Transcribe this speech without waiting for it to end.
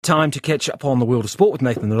Time to catch up on the world of sport with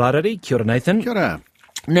Nathan Rarere. Kia ora, Nathan. Kia ora.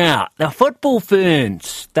 Now, the football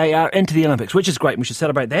ferns, they are into the Olympics, which is great. We should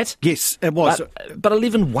celebrate that. Yes, it was. But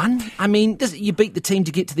 11-1? I mean, you beat the team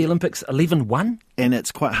to get to the Olympics 11-1? And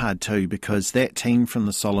it's quite hard too, because that team from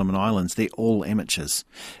the Solomon Islands, they're all amateurs.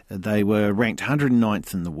 They were ranked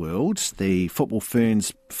 109th in the world. The football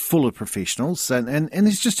ferns full of professionals. And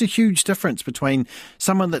there's just a huge difference between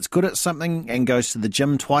someone that's good at something and goes to the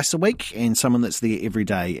gym twice a week and someone that's there every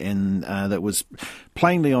day. And that was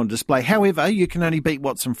plainly on display. However, you can only beat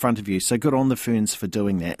what's in front of you. So good on the ferns for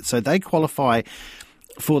doing that. So they qualify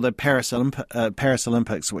for the Paris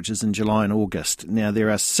Olympics, which is in July and August. Now, there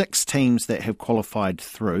are 6 teams that have qualified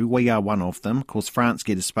through. We are one of them. Of course, France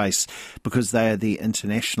get a space because they are there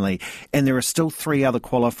internationally. And there are still 3 other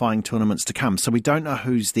qualifying tournaments to come. So we don't know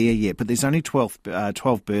who's there yet, but there's only 12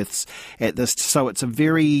 berths at this. So it's a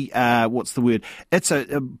very, by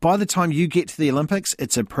the time you get to the Olympics,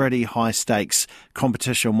 it's a pretty high stakes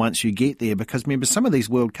competition once you get there. Because remember, some of these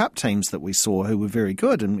World Cup teams that we saw who were very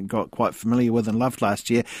good and got quite familiar with and loved last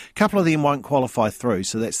year, a couple of them won't qualify through,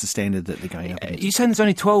 so that's the standard that they're going up against. You're saying there's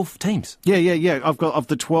only 12 teams? Yeah. I've got of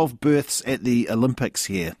the 12 berths at the Olympics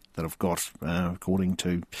here that I've got, according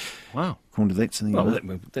to that's in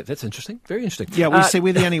the that's interesting. Very interesting. Yeah,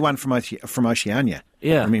 we're the only one from Oceania.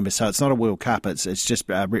 Yeah, remember, so it's not a World Cup. It's just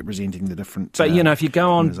representing the different. But if you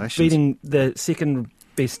go on beating the second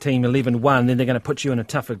best team 11-1, then they're going to put you in a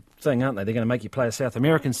tougher thing, aren't they? They're going to make you play a South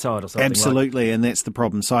American side or something. Absolutely, and that's the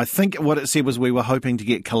problem. So I think what it said was we were hoping to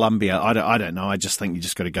get Colombia. I don't know. I just think you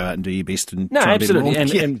just got to go out and do your best and try absolutely.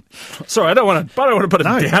 And and sorry, I don't want to put a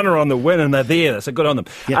downer on the win, and they're there. So good on them.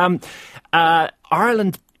 Yeah.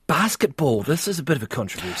 Ireland basketball. This is a bit of a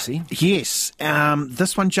controversy. Yes,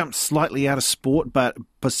 this one jumped slightly out of sport, but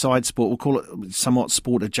besides sport, we'll call it somewhat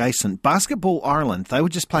sport adjacent. Basketball Ireland, they were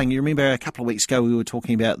just playing. You remember a couple of weeks ago we were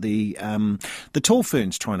talking about the tall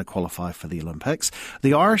ferns trying to qualify for the Olympics.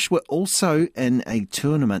 The Irish were also in a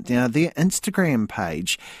tournament. Now, their Instagram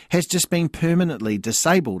page has just been permanently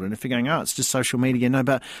disabled. And if you're going, it's just social media, no,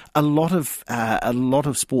 but a lot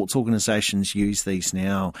of sports organisations use these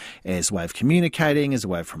now as a way of communicating, as a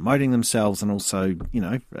way of promoting themselves, and also,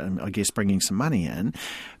 I guess bringing some money in.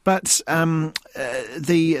 But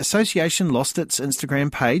the association lost its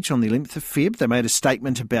Instagram page on the 11th of Feb. They made a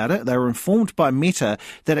statement about it. They were informed by Meta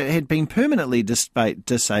that it had been permanently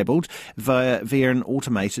disabled via an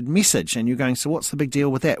automated message. And you're going, so what's the big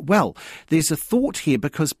deal with that? Well, there's a thought here,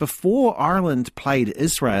 because before Ireland played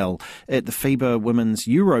Israel at the FIBA Women's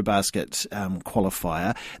Eurobasket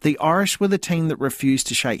qualifier, the Irish were the team that refused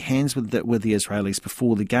to shake hands with the Israelis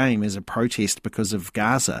before the game as a protest because of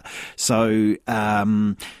Gaza. So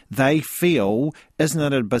they feel, isn't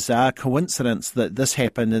it a bizarre coincidence that this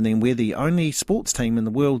happened, and then we're the only sports team in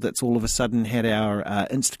the world that's all of a sudden had our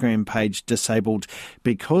Instagram page disabled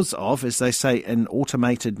because of, as they say, an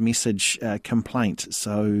automated message complaint.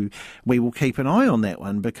 So we will keep an eye on that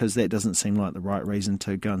one, because that doesn't seem like the right reason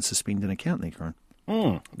to go and suspend an account there, Corinne.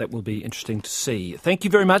 That will be interesting to see. Thank you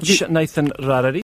very much, Nathan Rarere.